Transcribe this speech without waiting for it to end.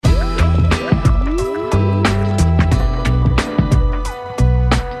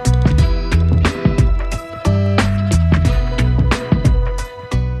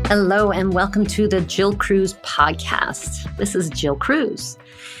Hello, and welcome to the Jill Cruz podcast. This is Jill Cruz.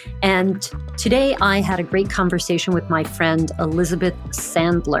 And today I had a great conversation with my friend, Elizabeth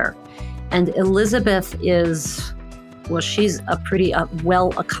Sandler. And Elizabeth is, she's a pretty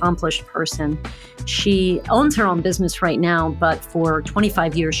well-accomplished person. She owns her own business right now, but for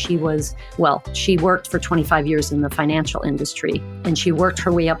 25 years, she worked for 25 years in the financial industry. And she worked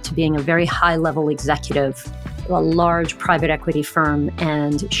her way up to being a very high-level executive, a large private equity firm.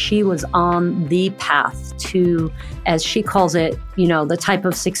 And she was on the path to, as she calls it, the type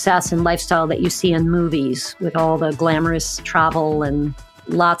of success and lifestyle that you see in movies with all the glamorous travel and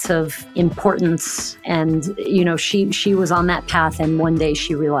lots of importance. And, she was on that path. And one day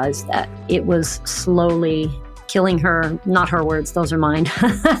she realized that it was slowly killing her, not her words, those are mine,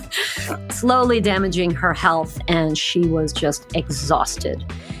 slowly damaging her health. And she was just exhausted.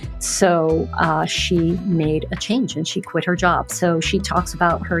 So she made a change and she quit her job. So she talks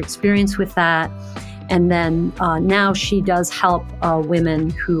about her experience with that. And then now she does help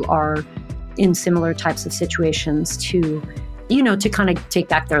women who are in similar types of situations to kind of take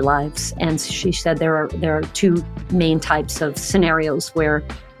back their lives. And she said there are two main types of scenarios where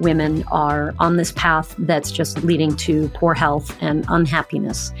women are on this path that's just leading to poor health and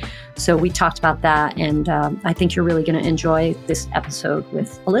unhappiness. So we talked about that, and I think you're really going to enjoy this episode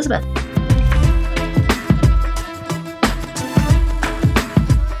with Elizabeth.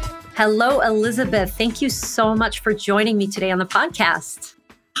 Hello, Elizabeth. Thank you so much for joining me today on the podcast.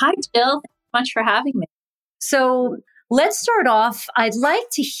 Hi, Jill. Thanks so much for having me. So let's start off. I'd like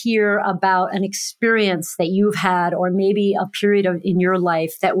to hear about an experience that you've had, or maybe a period in your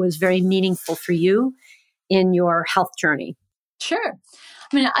life that was very meaningful for you in your health journey. Sure.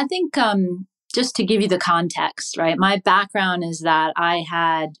 I think just to give you the context, right? My background is that I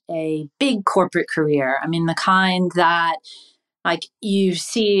had a big corporate career. The kind that like you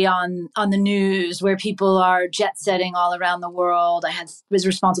see on the news where people are jet setting all around the world. I was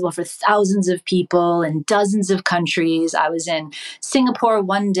responsible for thousands of people in dozens of countries. I was in Singapore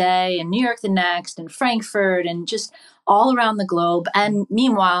one day, in New York the next, and Frankfurt, and just all around the globe. And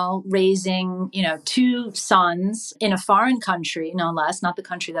meanwhile, raising, two sons in a foreign country, no less, not the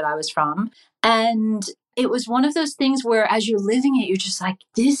country that I was from. And it was one of those things where as you're living it, you're just like,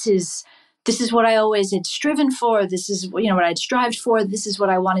 this is what I always had striven for. This is, what I'd strived for. This is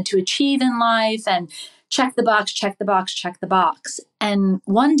what I wanted to achieve in life. And check the box, check the box, check the box. And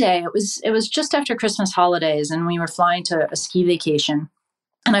one day it was just after Christmas holidays, and we were flying to a ski vacation.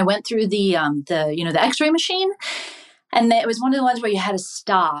 And I went through the X-ray machine. And it was one of the ones where you had to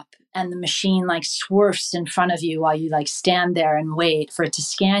stop and the machine like swerves in front of you while you like stand there and wait for it to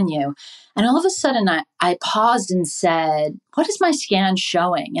scan you. And all of a sudden I paused and said, what is my scan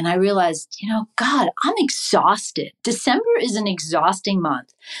showing? And I realized, God, I'm exhausted. December is an exhausting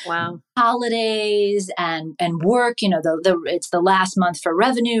month. Wow. Holidays and work, it's the last month for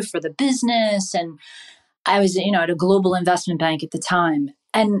revenue for the business. And I was, at a global investment bank at the time.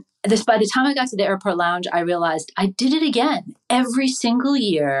 And by the time I got to the airport lounge, I realized I did it again. Every single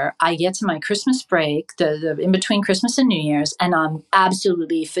year, I get to my Christmas break, the in between Christmas and New Year's, and I'm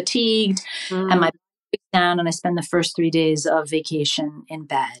absolutely fatigued, and my back breaks down, and I spend the first 3 days of vacation in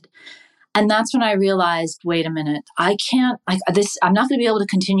bed. And that's when I realized, wait a minute, I can't like this. I'm not going to be able to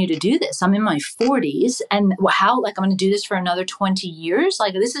continue to do this. I'm in my 40s, and how I'm going to do this for another 20 years?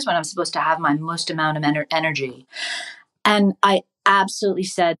 Like this is when I'm supposed to have my most amount of energy. And I absolutely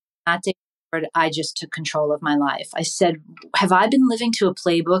said, that day forward, I just took control of my life. I said, have I been living to a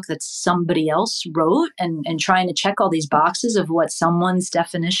playbook that somebody else wrote and trying to check all these boxes of what someone's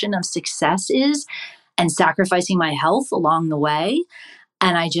definition of success is and sacrificing my health along the way?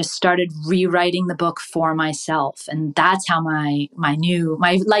 And I just started rewriting the book for myself. And that's how my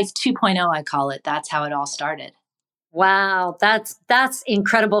life 2.0, I call it. That's how it all started. Wow, that's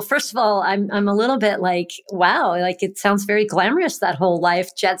incredible. First of all, I'm a little bit like, wow, like it sounds very glamorous, that whole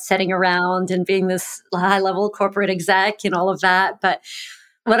life, jet setting around and being this high level corporate exec and all of that. But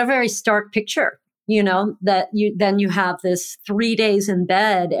what a very stark picture, that you have this 3 days in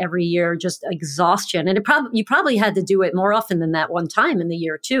bed every year, just exhaustion. And you probably had to do it more often than that one time in the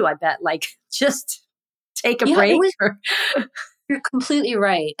year too, I bet, like just take a break. You're completely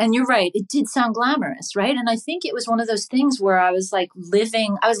right. And you're right. It did sound glamorous, right? And I think it was one of those things where I was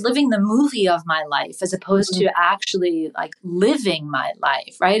living the movie of my life as opposed to actually like living my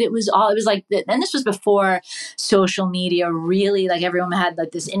life, right? It was like, and this was before social media really, like everyone had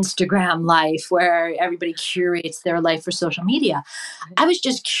like this Instagram life where everybody curates their life for social media. I was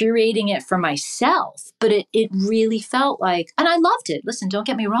just curating it for myself, but it really felt like, and I loved it. Listen, don't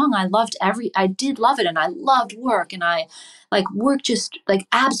get me wrong. I did love it. And I loved work, and I like work just like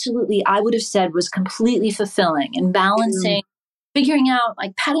absolutely, I would have said was completely fulfilling and balancing, figuring out,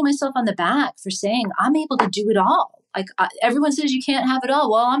 like patting myself on the back for saying, I'm able to do it all. Like everyone says you can't have it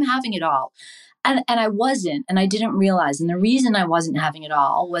all. Well, I'm having it all. And I wasn't, and I didn't realize. And the reason I wasn't having it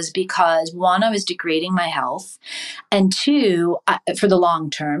all was because one, I was degrading my health, and two, for the long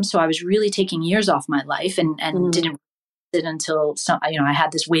term. So I was really taking years off my life and didn't it until I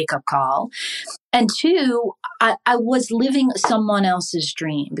had this wake up call. And two, I was living someone else's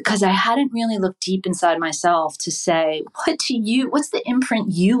dream because I hadn't really looked deep inside myself to say, what's the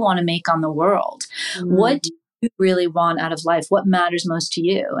imprint you want to make on the world? What do you really want out of life? What matters most to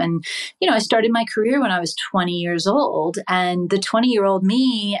you? And, I started my career when I was 20 years old, and the 20-year-old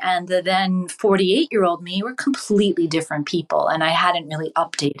me and the then 48-year-old me were completely different people. And I hadn't really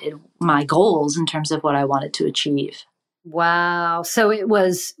updated my goals in terms of what I wanted to achieve. Wow. So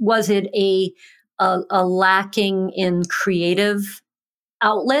was it a lacking in creative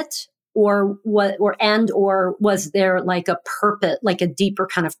outlet, or was there like a purpose, like a deeper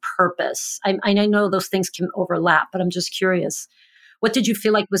kind of purpose? I know those things can overlap, but I'm just curious. What did you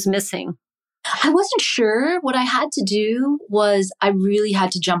feel like was missing? I wasn't sure. What I had to do was I really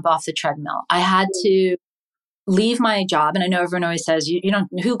had to jump off the treadmill. I had to leave my job. And I know everyone always says, you don't,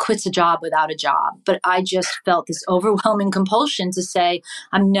 who quits a job without a job? But I just felt this overwhelming compulsion to say,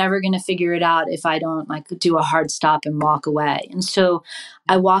 I'm never going to figure it out if I don't do a hard stop and walk away. And so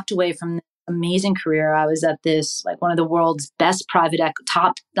I walked away from this amazing career. I was at this, one of the world's best the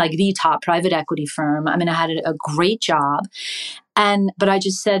top private equity firm. I mean, I had a great job. But I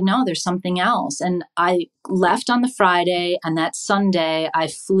just said, no, there's something else. And I left on the Friday, and that Sunday I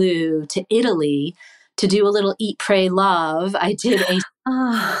flew to Italy to do a little eat, pray, love. I did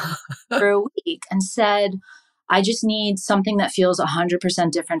for a week and said, I just need something that feels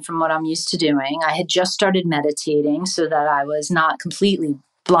 100% different from what I'm used to doing. I had just started meditating so that I was not completely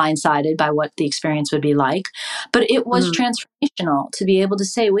blindsided by what the experience would be like. But it was transformational to be able to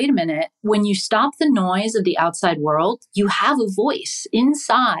say, wait a minute, when you stop the noise of the outside world, you have a voice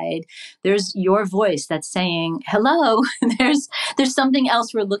inside. There's your voice that's saying, hello, there's something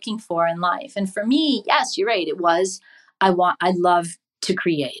else we're looking for in life. And for me, yes, you're right. It was, I love to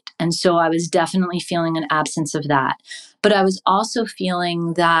create. And so I was definitely feeling an absence of that. But I was also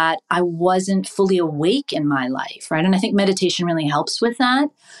feeling that I wasn't fully awake in my life, right? And I think meditation really helps with that.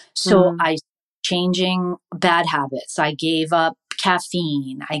 So I changing bad habits. I gave up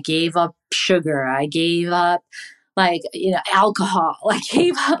caffeine. I gave up sugar. I gave up alcohol. I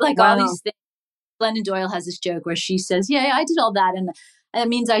gave up all these things. Glennon Doyle has this joke where she says, yeah, I did all that. And that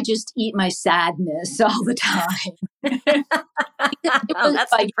means I just eat my sadness all the time.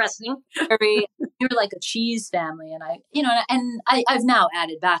 That's depressing. We were like a cheese family. And I've now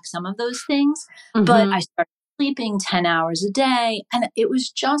added back some of those things, but I started sleeping 10 hours a day. And it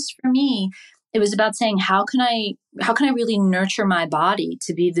was just, for me, it was about saying, how can I really nurture my body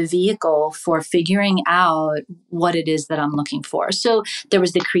to be the vehicle for figuring out what it is that I'm looking for? So there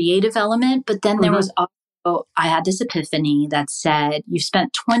was the creative element, but then there was I had this epiphany that said, you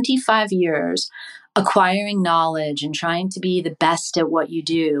spent 25 years acquiring knowledge and trying to be the best at what you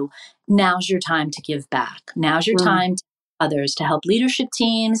do. Now's your time to give back. Now's your time to others, to help leadership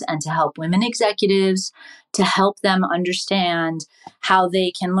teams and to help women executives, to help them understand how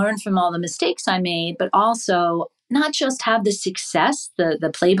they can learn from all the mistakes I made, but also not just have the success,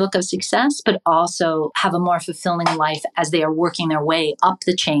 the playbook of success, but also have a more fulfilling life as they are working their way up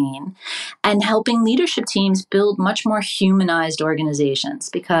the chain and helping leadership teams build much more humanized organizations,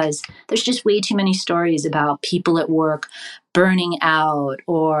 because there's just way too many stories about people at work burning out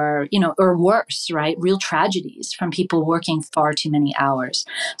or worse, right? Real tragedies from people working far too many hours.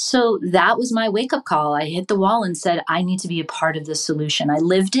 So that was my wake-up call. I hit the wall and said, I need to be a part of the solution. I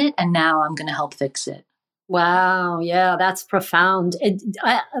lived it, and now I'm going to help fix it. Wow. Yeah, that's profound.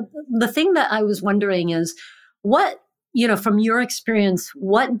 The thing that I was wondering is from your experience,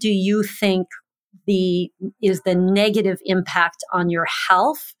 what do you think is the negative impact on your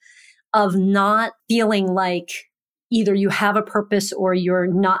health of not feeling like either you have a purpose or you're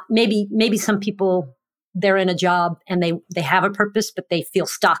not? Maybe some people, they're in a job and they have a purpose, but they feel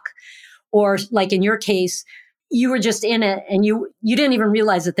stuck. Or like in your case, you were just in it and you didn't even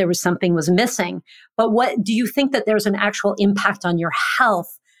realize that there was something was missing. But what do you think that there's an actual impact on your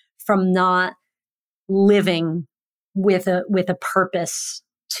health from not living with a purpose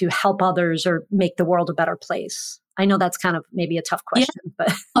to help others or make the world a better place? I know that's kind of maybe a tough question,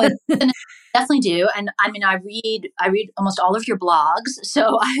 but definitely do. And I mean, I read almost all of your blogs,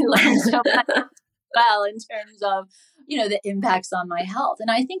 so I learned so much well in terms of the impacts on my health.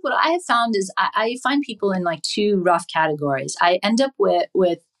 And I think what I have found is I find people in like two rough categories. I end up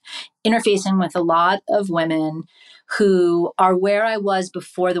with interfacing with a lot of women who are where I was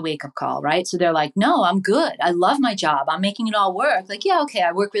before the wake up call, right? So they're like, no, I'm good. I love my job. I'm making it all work. Like, yeah, okay,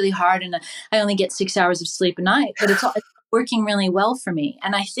 I work really hard and I only get 6 hours of sleep a night, but it's working really well for me.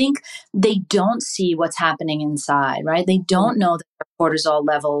 And I think they don't see what's happening inside, right? They don't know that their cortisol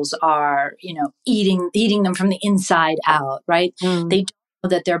levels are, eating them from the inside out, right? Mm. They don't know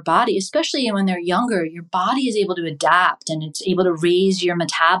that their body, especially when they're younger, your body is able to adapt and it's able to raise your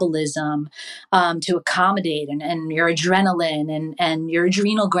metabolism to accommodate and your adrenaline and your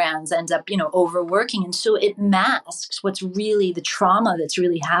adrenal glands ends up, overworking. And so it masks what's really the trauma that's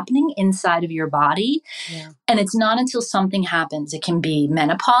really happening inside of your body. Yeah. And it's not until something happens. It can be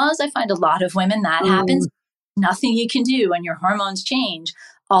menopause. I find a lot of women that happens. Nothing you can do when your hormones change.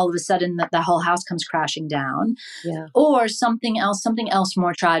 All of a sudden, the whole house comes crashing down. Yeah. Or something else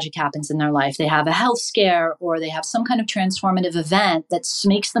more tragic happens in their life. They have a health scare or they have some kind of transformative event that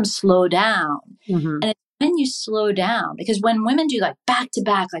makes them slow down. Mm-hmm. And it's when you slow down, because when women do like back to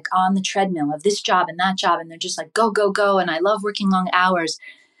back, like on the treadmill of this job and that job, and they're just like, go, go, go. And I love working long hours.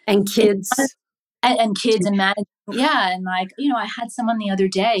 And kids. And kids and managing. Yeah. And like, I had someone the other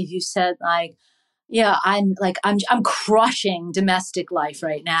day who said like, yeah, I'm crushing domestic life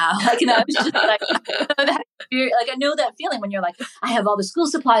right now. Like, and I was just like, I know that feeling when you're like, I have all the school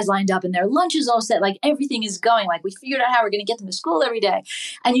supplies lined up and their lunch is all set. Like everything is going. Like we figured out how we're going to get them to school every day,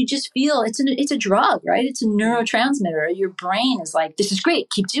 and you just feel it's a drug, right? It's a neurotransmitter. Your brain is like, this is great.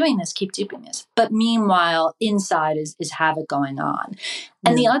 Keep doing this. Keep doing this. But meanwhile, inside is havoc going on.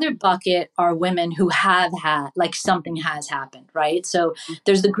 And the other bucket are women who have had, like something has happened, right? So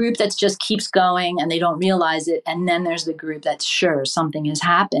there's the group that just keeps going and they don't realize it. And then there's the group that's sure something has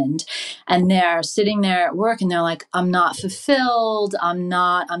happened. And they're sitting there at work and they're like, I'm not fulfilled.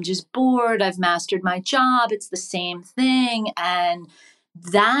 I'm just bored. I've mastered my job. It's the same thing. And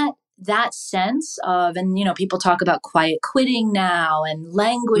that sense of, and, people talk about quiet quitting now and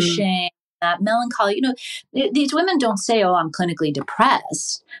languishing. That melancholy, these women don't say, oh, I'm clinically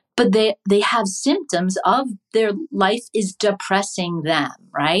depressed, but they have symptoms of their life is depressing them,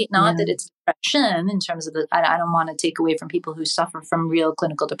 right? Not that it's depression in terms of I don't want to take away from people who suffer from real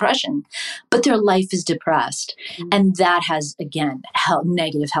clinical depression, but their life is depressed. And that has, again,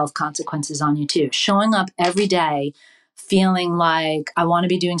 negative health consequences on you too. Showing up every day feeling like I want to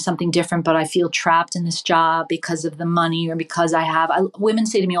be doing something different, but I feel trapped in this job because of the money or because women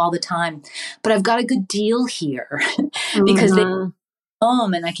say to me all the time, but I've got a good deal here because they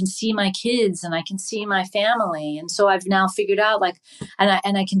home and I can see my kids and I can see my family. And so I've now figured out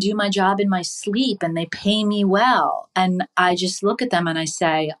and I can do my job in my sleep and they pay me well. And I just look at them and I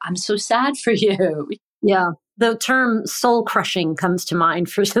say, I'm so sad for you. Yeah. The term soul crushing comes to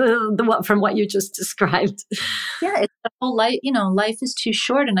mind from what you just described. Yeah, it's the whole life, life is too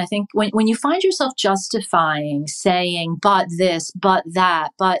short. And I think when you find yourself justifying, saying, but this, but that,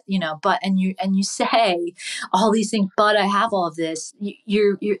 but, and you say all these things, but I have all of this,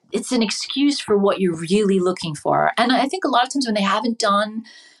 it's an excuse for what you're really looking for. And I think a lot of times when they haven't done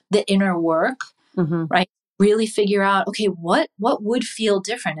the inner work, right? Really figure out, okay, what would feel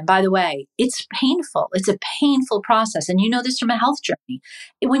different? And by the way, it's painful. It's a painful process. And you know this from a health journey.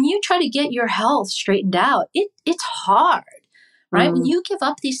 When you try to get your health straightened out, it's hard, right? When you give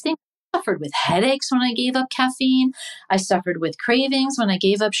up these things, I suffered with headaches when I gave up caffeine. I suffered with cravings when I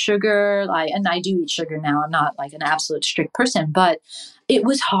gave up sugar. And I do eat sugar now. I'm not like an absolute strict person, but it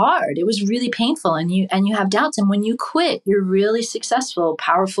was hard. It was really painful. And you have doubts. And when you quit your really successful,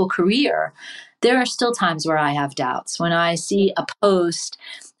 powerful career, there are still times where I have doubts. When I see a post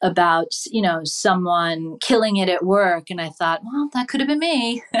about, someone killing it at work, and I thought, well, that could have been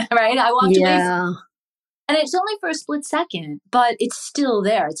me, right? I walked away from it. And it's only for a split second, but it's still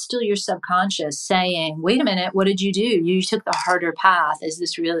there. It's still your subconscious saying, wait a minute, what did you do? You took the harder path. Was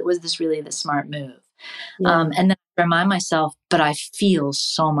this really the smart move? Yeah. And then I remind myself, but I feel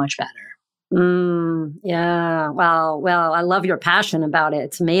so much better. Yeah. Wow. Well, I love your passion about it.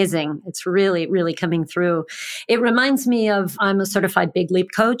 It's amazing. It's really, really coming through. It reminds me of, I'm a certified big leap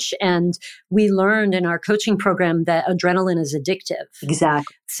coach, and we learned in our coaching program that adrenaline is addictive.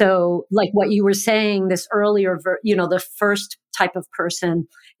 Exactly. So like what you were saying this earlier, the first type of person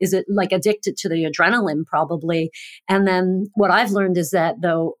is it like addicted to the adrenaline probably. And then what I've learned is that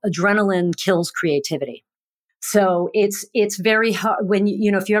though adrenaline kills creativity. So it's very hard when,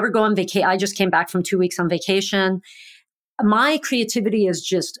 if you ever go on vacation. I just came back from 2 weeks on vacation. My creativity is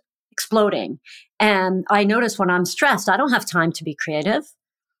just exploding. And I notice when I'm stressed, I don't have time to be creative.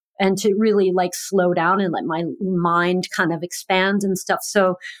 and to really like slow down and let my mind kind of expand and stuff.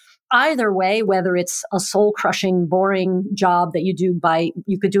 So either way, whether it's a soul crushing, boring job that you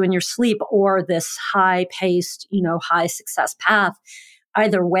could do in your sleep, or this high paced, high success path,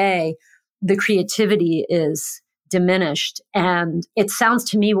 either way, the creativity is diminished. And it sounds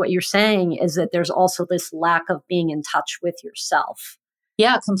to me what you're saying is that there's also this lack of being in touch with yourself.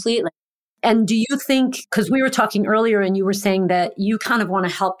 Yeah, completely. And do you think, because we were talking earlier and you were saying that you kind of want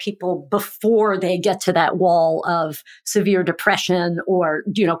to help people before they get to that wall of severe depression or,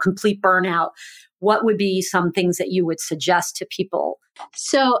 complete burnout, what would be some things that you would suggest to people?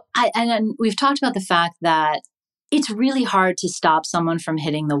 So and we've talked about the fact that it's really hard to stop someone from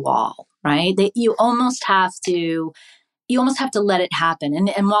hitting the wall, right? You almost have to let it happen.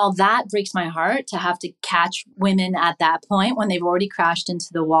 And while that breaks my heart to have to catch women at that point when they've already crashed into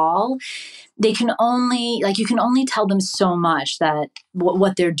the wall, you can only tell them so much that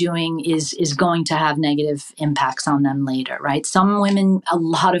what they're doing is going to have negative impacts on them later, right? A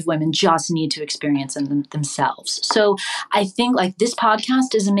lot of women just need to experience them themselves. So I think like this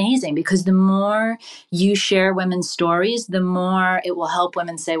podcast is amazing because the more you share women's stories, the more it will help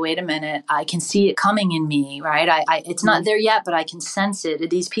women say, wait a minute, I can see it coming in me, right? It's not there yet, but I can sense it.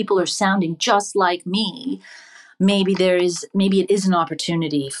 These people are sounding just like me. Maybe it is an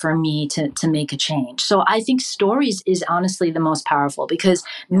opportunity for me to make a change. So I think stories is honestly the most powerful because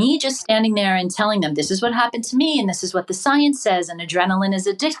me just standing there and telling them this is what happened to me and this is what the science says and adrenaline is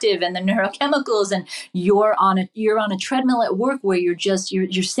addictive and the neurochemicals and you're on a treadmill at work where you're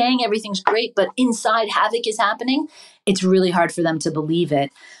saying everything's great, but inside havoc is happening. It's really hard for them to believe it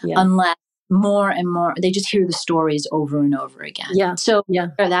unless more and more, they just hear the stories over and over again. Yeah. So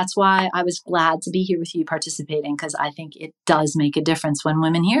that's why I was glad to be here with you participating, because I think it does make a difference when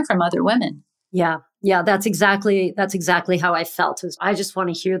women hear from other women. Yeah. Yeah. That's exactly how I felt. I just want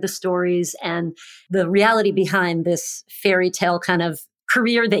to hear the stories and the reality behind this fairy tale kind of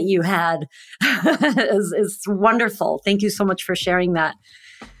career that you had is wonderful. Thank you so much for sharing that.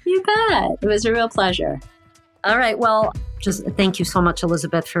 You bet. It was a real pleasure. All right. Well, just thank you so much,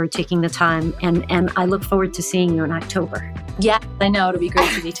 Elizabeth, for taking the time. And I look forward to seeing you in October. Yeah, I know. It'll be great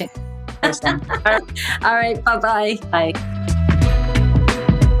to be taken person. All right. Bye-bye. Bye.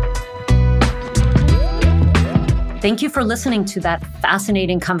 Thank you for listening to that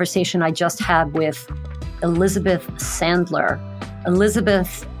fascinating conversation I just had with Elizabeth Sandler.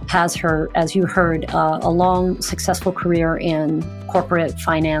 Elizabeth has as you heard, a long, successful career in corporate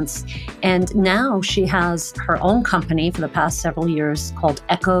finance. And now she has her own company for the past several years called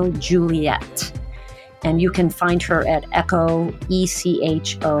Echo Juliet. And you can find her at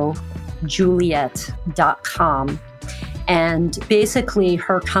Juliet.com. And basically,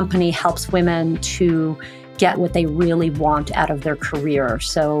 her company helps women to get what they really want out of their career.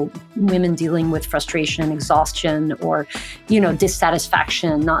 So women dealing with frustration, exhaustion, or,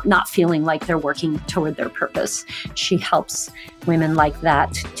 dissatisfaction, not feeling like they're working toward their purpose. She helps women like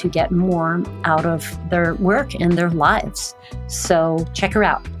that to get more out of their work and their lives. So check her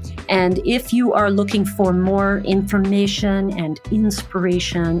out. And if you are looking for more information and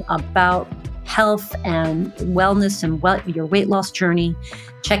inspiration about health and wellness and your weight loss journey,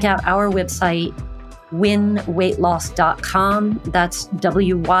 check out our website, winweightloss.com. That's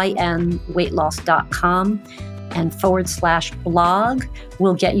WYN weightloss.com and /blog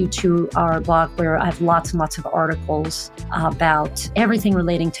will get you to our blog where I have lots and lots of articles about everything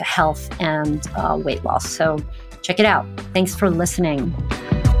relating to health and weight loss. So check it out. Thanks for listening.